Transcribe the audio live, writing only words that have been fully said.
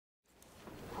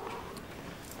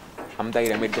I'm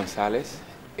Dayramir Gonzalez,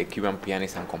 a Cuban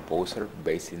pianist and composer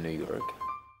based in New York.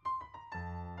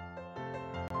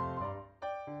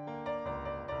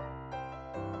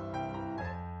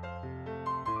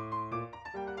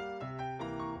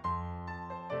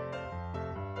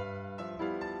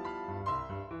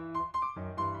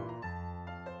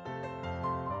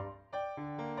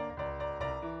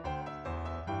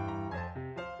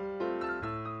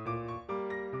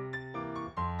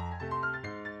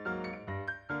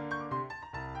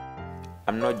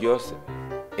 I'm not just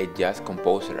a jazz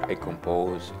composer. I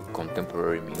compose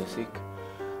contemporary music.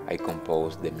 I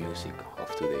compose the music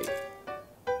of today.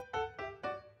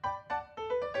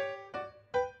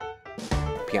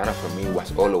 Piano for me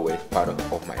was always part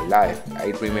of my life.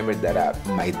 I remember that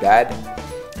my dad,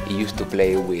 he used to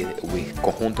play with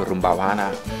Conjunto Rumba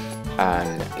Havana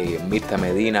and Mirta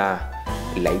Medina,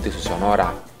 La Ito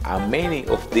Sonora, and many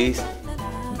of these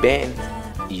bands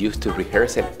used to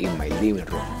rehearse it in my living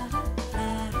room.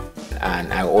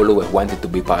 And I always wanted to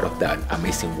be part of that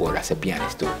amazing world as a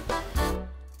pianist too.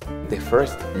 The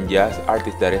first jazz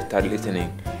artist that I started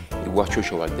listening, it was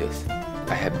Chucho Valdes.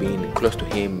 I have been close to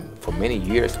him for many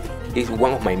years. He's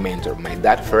one of my mentors, my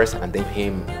dad first and then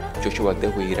him. Chucho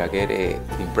Valdes with Iragere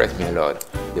impressed me a lot.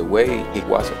 The way he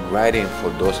was writing for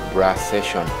those brass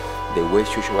sessions, the way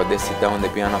Chucho Valdes sat down on the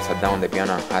piano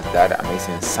and had that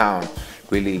amazing sound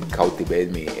really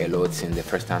captivated me a lot since the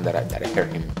first time that I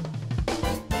heard him.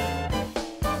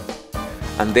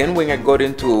 And then when I got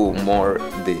into more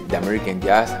the American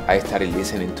jazz, I started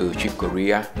listening to Chick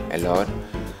Corea a lot.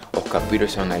 Oscar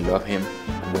Peterson, I love him.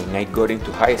 When I got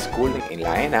into high school in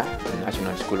La ENA, the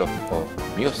National School of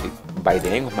Music, by the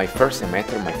end of my first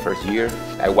semester, my first year,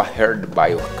 I was heard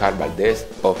by Oscar Valdes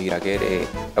of Iragere.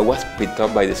 I was picked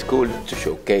up by the school to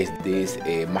showcase this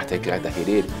masterclass that he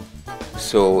did.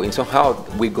 So in somehow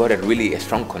we got a really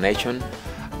strong connection,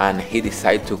 and he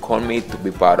decided to call me to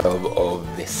be part of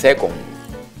the second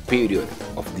period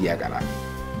of Diagala.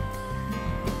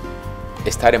 I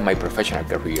started my professional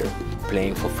career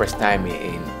playing for first time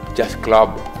in jazz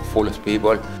club full of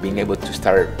people, being able to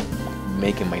start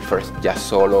making my first jazz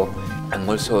solo, and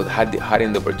also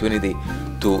having the opportunity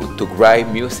to write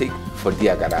music for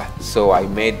Diagala. So I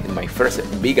made my first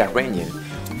big arrangement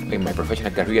in my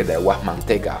professional career that was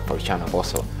Manteca for Chano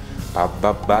Bosso. And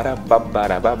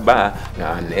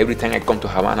every time I come to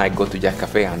Havana, I go to Jazz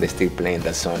Cafe and they still playing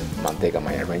that song, Manteca,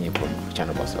 my arrangement for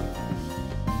Chano Bosso.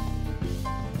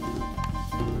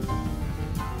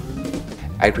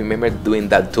 I remember doing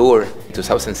that tour in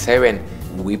 2007.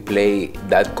 We played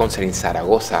that concert in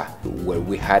Zaragoza where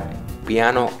we had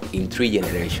piano in 3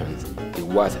 generations. It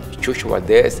was Chucho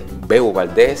Valdes, Bebo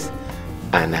Valdes,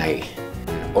 and I.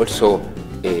 Also,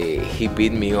 he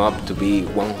picked me up to be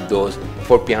one of those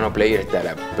 4 piano players that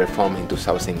I performed in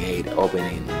 2008,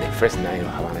 opening the first night of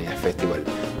Havana Jazz Festival.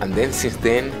 And then since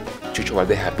then, Chucho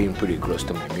Valdes has been pretty close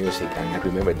to my music. And I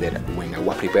remember that when I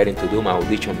was preparing to do my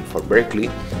audition for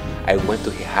Berklee, I went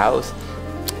to his house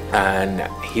and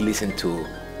he listened to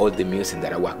all the music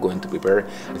that I was going to prepare.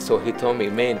 So he told me,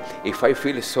 man, if I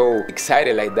feel so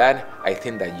excited like that, I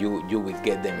think that you will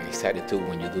get them excited too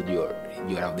when you do your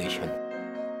audition.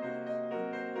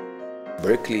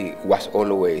 Berklee was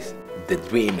always the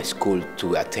dream school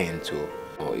to attend to.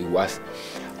 It was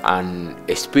an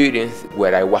experience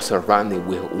where I was surrounded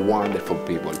with wonderful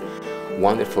people,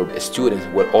 wonderful students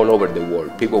were all over the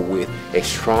world, people with a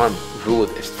strong root,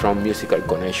 a strong musical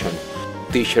connection.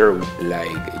 Teachers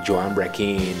like Joan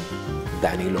Braquin,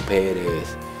 Danilo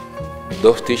Perez.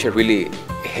 Those teachers really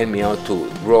helped me out to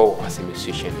grow as a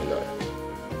musician a lot.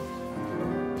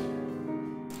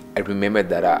 I remember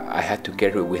that I had to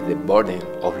carry with the burden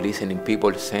of listening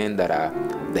people saying that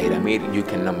Dayramir, you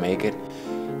cannot make it,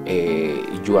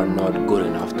 you are not good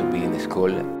enough to be in the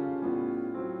school.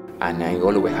 And I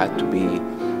always had to be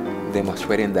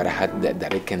demonstrating that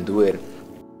I can do it.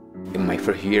 In my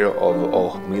first year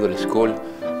of middle school,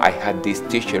 I had this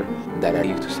teacher that I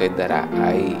used to say that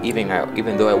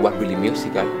even though I was really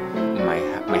musical,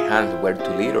 my hands were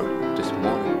too little, too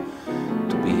small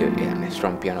to be a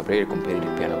strong piano player,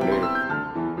 competitive piano player.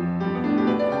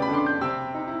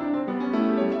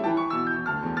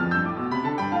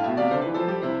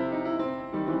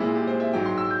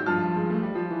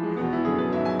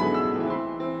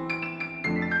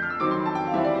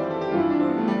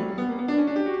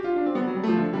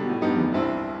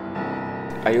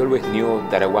 I always knew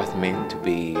that I was meant to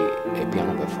be a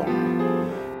piano performer.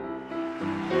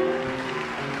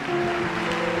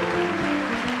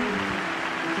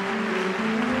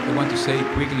 I want to say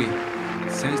quickly,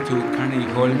 thanks to Carnegie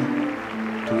Hall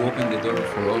to open the door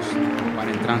for us,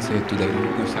 para enTRANCé, to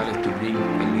Dayramir Gonzalez to bring a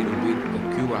little bit of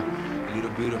Cuba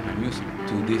little bit of my music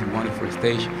to this wonderful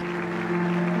stage.